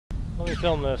Let me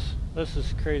film this. This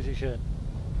is crazy shit.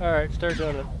 Alright, start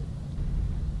doing it.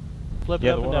 Flip it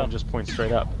up and down. Just point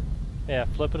straight up. Yeah,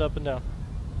 flip it up and down.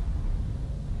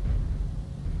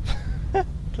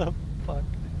 The fuck?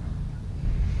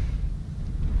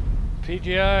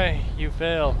 PGI, you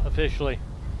fail, officially.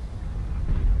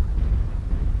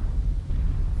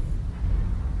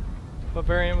 What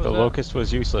variant was that? The Locust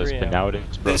was useless, 3M. but now it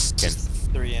is broken.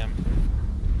 3M.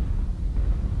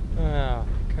 Oh,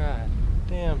 god.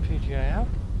 Damn, PGI, how?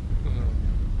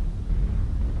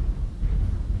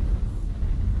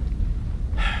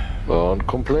 Don't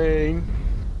complain.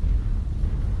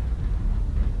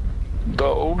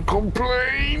 Don't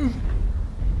complain.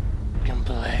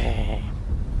 Complain.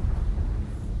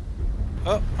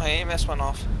 Oh, my AMS went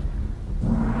off.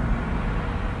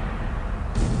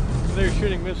 They're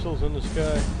shooting missiles in the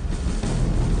sky.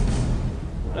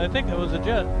 I think that was a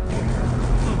jet.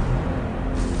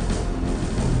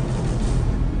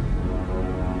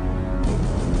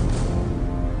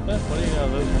 But what do you know?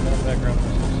 Those are not background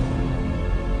missiles.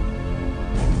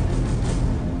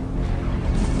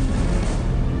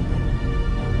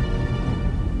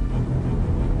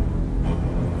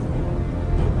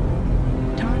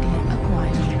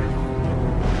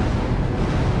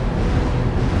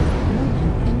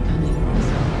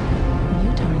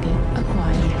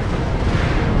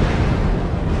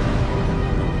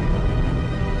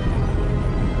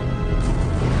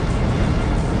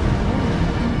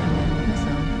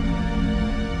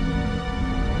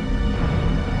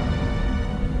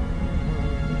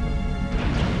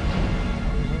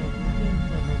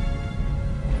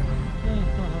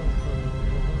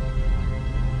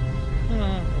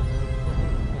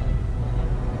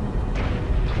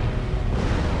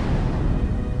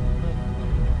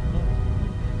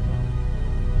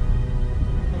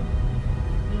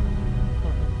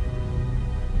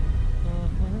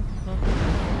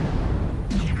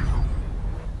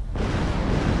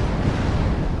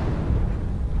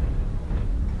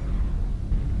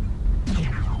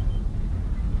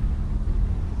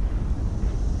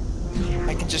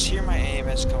 Just hear my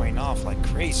AMS going off like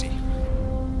crazy.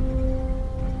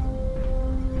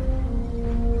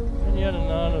 And yet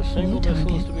not a single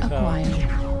missiles to be found.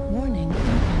 Warning,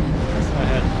 incoming. I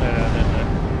had to say that, didn't I?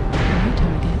 New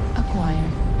target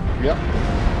acquired. Yep.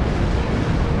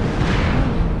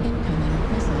 Warning, incoming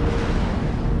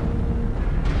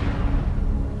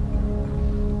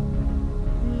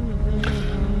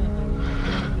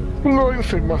missile. Going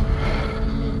Sigma.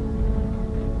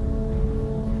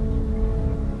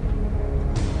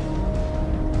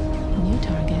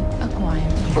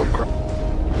 Oh, crap.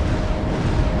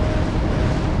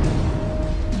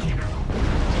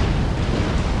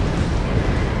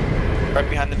 Right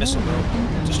behind the missile boat,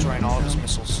 destroying all of his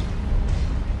missiles.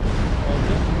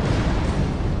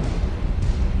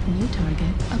 New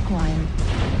target acquired.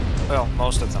 Well,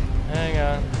 most of them. Hang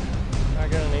on. I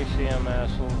got an ACM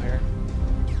asshole here.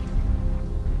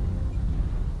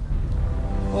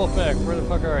 Wolfpack, where the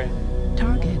fuck are you?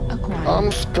 Target acquired.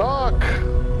 I'm stuck.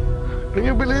 Can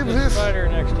you believe this? Spider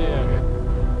next to you.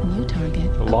 New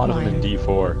target A lot of them in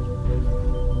acquired.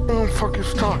 D4. I'm fucking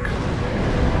stuck.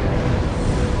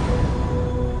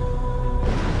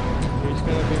 He's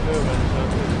gonna be moving, so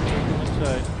just keep him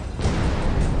inside.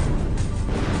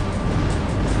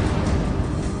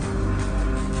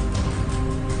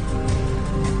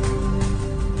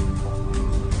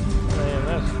 Man,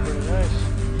 that's pretty nice.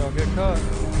 Don't get caught.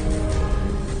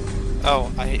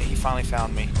 Oh, he finally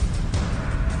found me.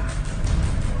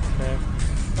 Okay.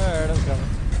 Alright, I'm coming.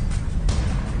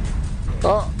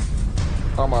 Oh,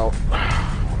 I'm out.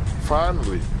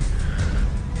 Finally.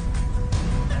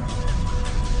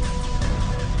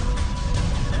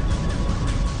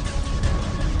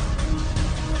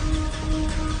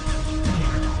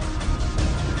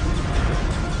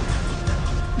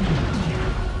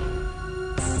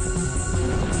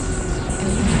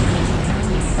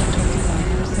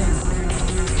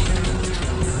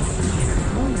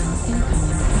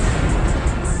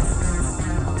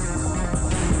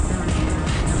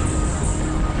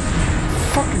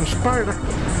 Fucking spider.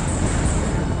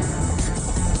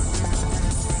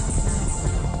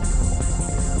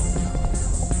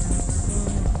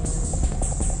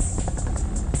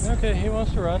 Okay, he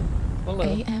wants to run. Hello.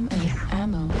 AMS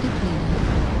ammo depleted.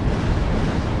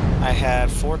 I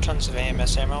have 4 tons of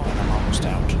AMS ammo and I'm almost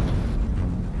out.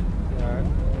 Alright.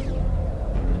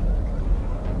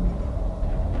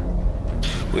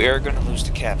 We are going to lose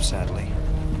the cap, sadly.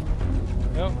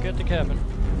 Well, get the cabin.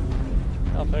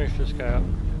 I'll finish this guy up.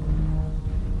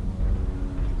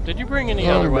 Did you bring any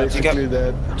other weapons? Basically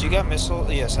dead. Do you got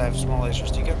missiles? Yes, I have small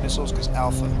lasers. Do you got missiles? Because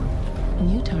Alpha.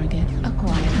 New target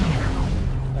acquired.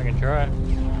 Try.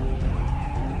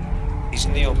 He's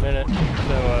in the A open. minute,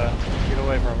 so get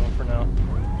away from him for now.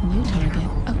 New target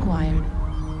acquired.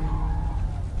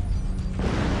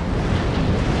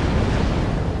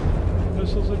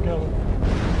 Missiles are coming.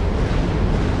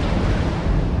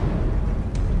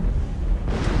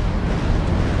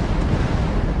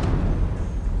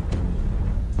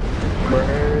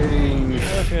 Brains.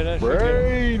 Okay, that's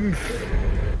Brains.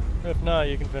 If not,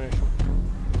 you can finish him.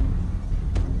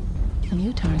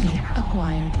 New target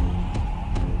acquired.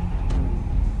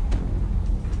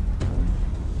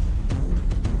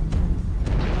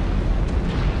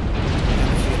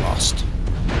 We lost.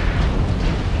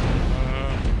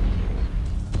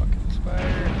 Fucking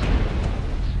spider.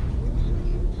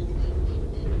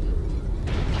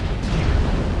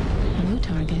 New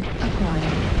target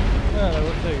acquired. No, that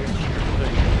would figure.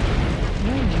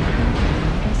 Warning,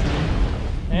 incoming missile.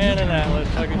 And an atlas.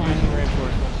 I could use some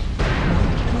reinforcements.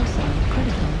 Right torso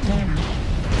critical damage.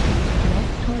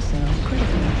 Left torso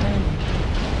critical damage.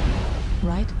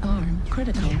 Right arm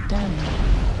critical damage.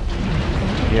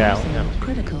 Yeah, Torso yeah.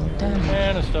 critical damage.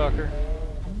 And a stalker.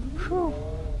 Whew.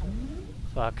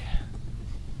 Fuck.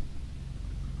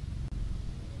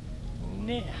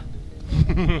 Yeah.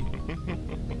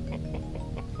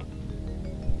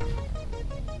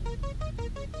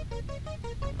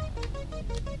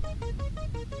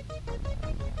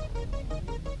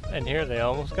 And here they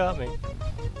almost got me.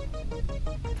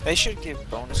 They should give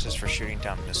bonuses for shooting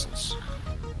down missiles.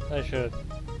 They should.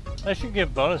 They should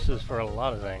give bonuses for a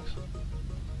lot of things.